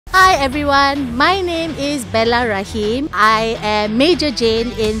Hi everyone, my name is Bella Rahim. I am Major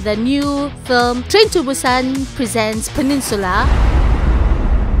Jane in the new film Train to Busan Presents Peninsula.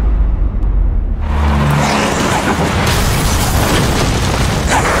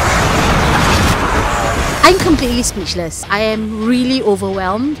 I'm completely speechless. I am really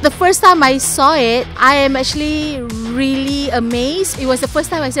overwhelmed. The first time I saw it, I am actually really amazed. It was the first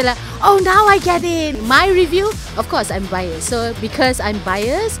time I said like, oh, now I get it. My review, of course, I'm biased. So because I'm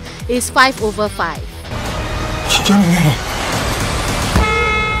biased, it's 5/5.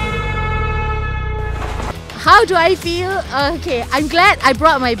 How do I feel? Okay, I'm glad I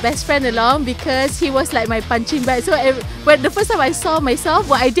brought my best friend along because he was like my punching bag. So when the first time I saw myself,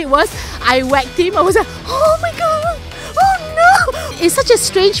 what I did was I whacked him. I was like, oh my god, oh no! It's such a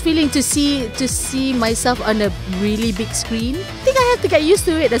strange feeling to see myself on a really big screen. I think I have to get used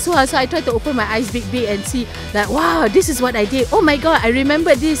to it as well. So I tried to open my eyes big and see like, wow, this is what I did. Oh my god, I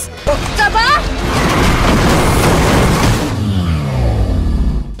remember this.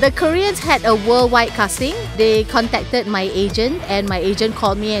 The Koreans had a worldwide casting. They contacted my agent and my agent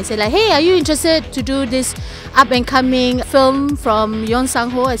called me and said like, hey, are you interested to do this up and coming film from Yeon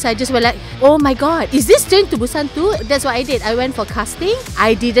Sang-ho? And so I just went like, oh my god, is this Train to Busan too? That's what I did. I went for casting.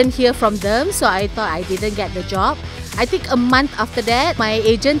 I didn't hear from them, so I thought I didn't get the job. I think a month after that, my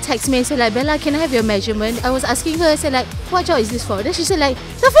agent texted me and said like, Bella, can I have your measurement? I was asking her, I said like, what job is this for? Then she said like,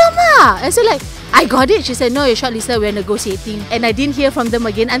 the film lah! I said like, I got it. She said, no, you're shortlisted, we're negotiating. And I didn't hear from them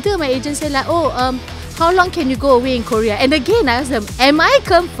again until my agent said like, oh, how long can you go away in Korea? And again, I asked them, am I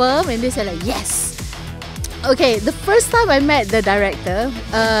confirmed? And they said like, yes. Okay, the first time I met the director,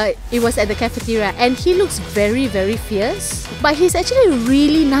 it was at the cafeteria and he looks very, very fierce. But he's actually a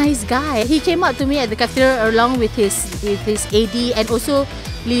really nice guy. He came up to me at the cafeteria along with his AD and also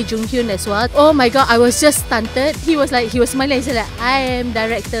Lee Jung-hyun as well. Oh my god, I was just stunted. He was smiling and said like, I am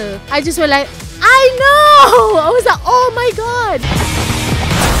director. I just went like, I know! I was like, oh my god!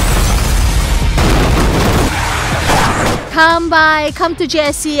 Come to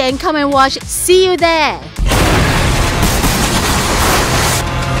JSC and come and watch. See you there!